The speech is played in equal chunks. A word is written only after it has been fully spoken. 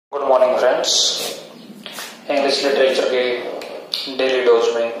Morning friends, English literature के daily dose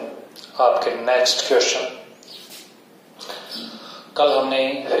में आपके नेक्स्ट क्वेश्चन। कल हमने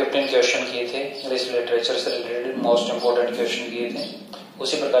 15 क्वेश्चन किए थे इंग्लिश लिटरेचर से रिलेटेड, मोस्ट इंपोर्टेंट क्वेश्चन किए थे।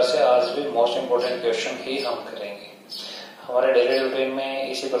 उसी प्रकार से आज भी मोस्ट इंपोर्टेंट क्वेश्चन ही हम करेंगे। हमारे डेली रूटीन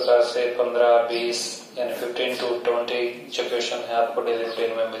में इसी प्रकार से 15-20 यानी 15 to 20 जो क्वेश्चन है आपको डेली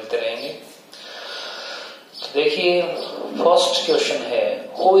रूटीन में मिलते रहेंगे। तो देखिए, फर्स्ट क्वेश्चन है,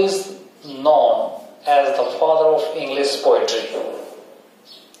 who is known as the father of English poetry.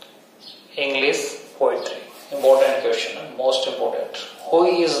 English poetry important question है, most important. Who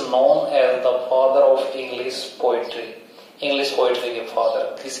is known as the father of English poetry. English poetry के फादर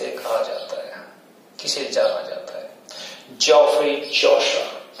किसे कहा जाता है, किसे जाना जाता है? जॉफ्री चौसर।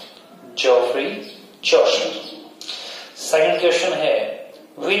 जॉफ्री चौसर। सेकंड क्वेश्चन है,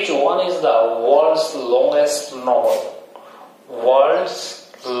 which one is the world's longest novel? World's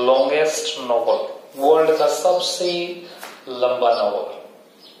longest novel, world का सबसे लंबा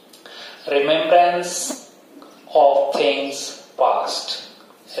novel. Remembrance of things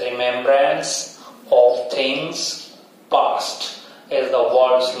past. Remembrance of things past is the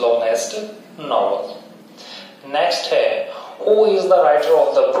world's longest novel. Next है, who is the writer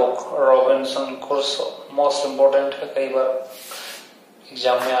of the book Robinson Crusoe. Most important है, कई बार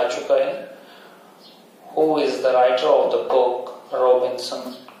exam में आ चुका है। Who is the writer of the book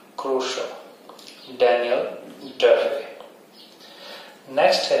Robinson Crusoe. Daniel डेफे।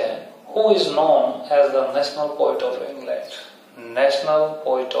 Next है, who is known as the national poet of England. National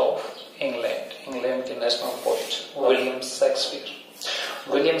poet of England, England के national poet William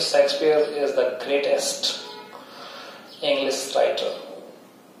Shakespeare. William Shakespeare is the greatest English writer.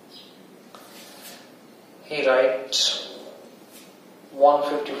 He writes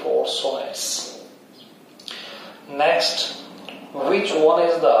 154 sonnets. Next, which one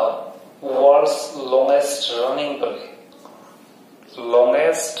is the world's longest running play?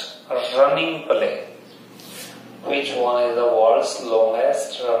 Longest running play. Which one is the world's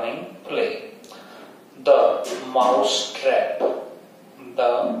longest running play? The Mouse Trap.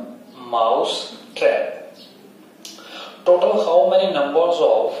 The Mouse Trap. Total how many numbers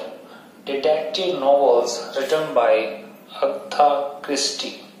of detective novels written by Agatha Christie.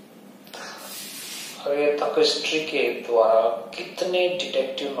 Agatha Christie के द्वारा कितने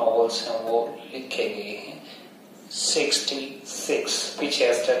detective novels हैं वो लिखे गए हैं? 66। पीछे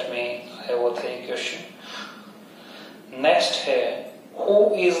estate में आया वो था ये क्वेश्चन। नेक्स्ट है, who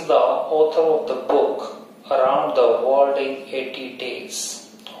is the author of the book around the world in 80 days?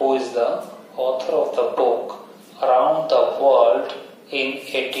 Who is the author of the book around the world in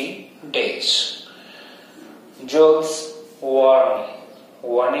 80 days? Joule's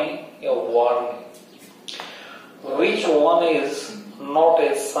Verne या Verne. Which one is not a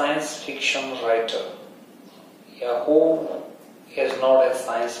science fiction writer? या who is not a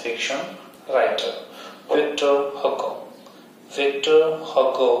science fiction writer? Victor Hugo. Victor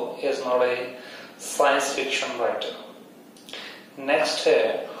Hugo is not a science fiction writer. Next है,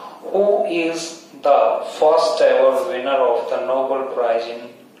 who is the first ever winner of the Nobel Prize in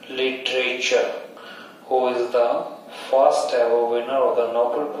Literature? Who is the first ever winner of the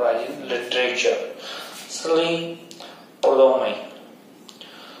Nobel Prize in Literature? Sally Prudhomme.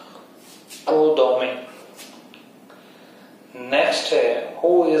 Next है,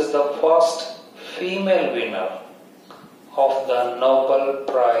 who is the first female winner of the Nobel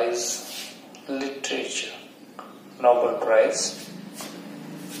Prize Literature? Nobel Prize.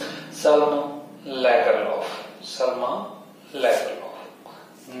 Selma Lagerlöf. Selma Lagerlöf.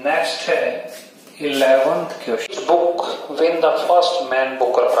 Next है 11th question. Which book win the first Man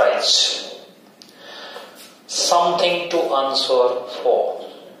Booker Prize? Something to answer for.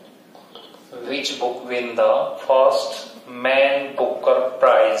 Which book win the first Man Booker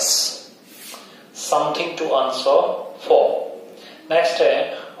Prize? Something to answer for. Next है,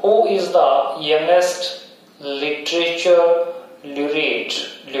 who is the youngest literature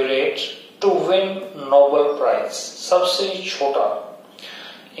laureate to win Nobel Prize? सबसे छोटा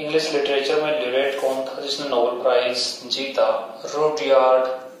English literature में ल्यूरेट कौन था जिसने Nobel prize जीता? Rudyard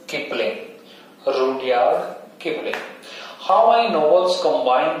Kipling. Rudyard Kipling. How many novels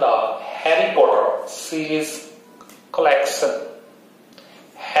combine the Harry Potter series collection?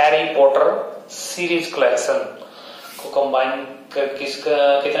 Harry Potter series collection को combine कर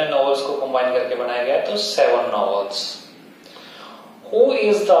कितने नॉवेल्स को कंबाइन करके बनाया गया? तो 7 novels. Who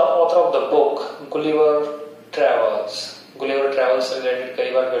is the author of the book Gulliver travels? Gulliver travels से related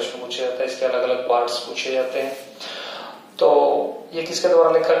कई बार क्वेश्चन पूछे जाते हैं, इसके अलग अलग पार्ट्स पूछे जाते हैं। तो ये किसके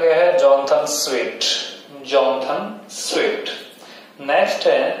द्वारा लिखा गया है? Jonathan Swift. Jonathan Swift. Next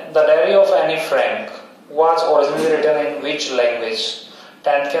है the diary of Anne Frank was originally written in which language.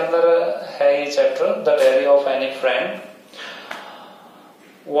 10th के अंदर है ये chapter the diary of Anne Frank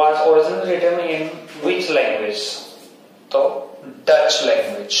was originally written in which language, तो Dutch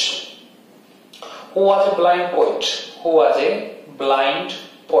language. Who was a blind poet, who was a blind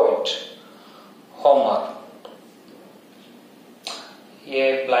poet, Homer.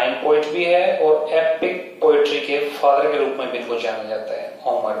 ये blind poet भी है और epic poetry के फादर के रूप में भी इनको जाना जाता है,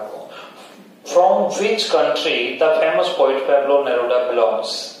 होमर को। From which country the famous poet Pablo Neruda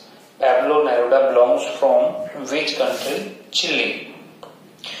belongs. Pablo Neruda belongs from which country, chilli.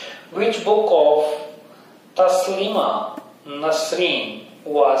 Which book of Taslima Nasreen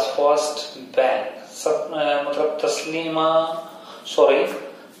was first ban. मतलब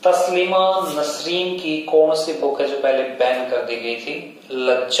तस्लीमा नसरीन की कौन सी बुक है जो पहले बैन कर दी गई थी,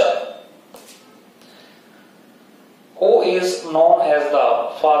 लज्जा। Who is known as the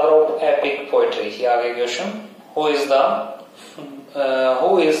father of epic poetry? ये आगे question. Who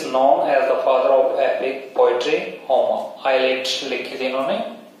is known as the father of epic poetry? Homer। Highlight लिखी थी इन्होंने,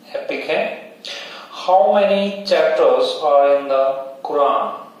 एपिक है। How many chapters are in the Quran?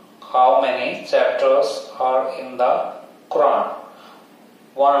 How many chapters are in the Quran?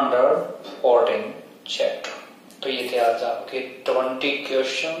 114 chapter. तो ये थे आज आपके 20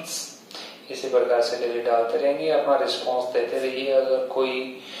 क्वेश्चंस। इसी प्रकार से डेली डालते रहेंगे, अपना रिस्पांस देते रहिए। अगर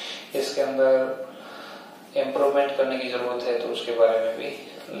कोई इसके अंदर इम्प्रूवमेंट करने की जरूरत है तो उसके बारे में भी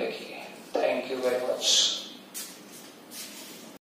लिखिए। Thank you very much.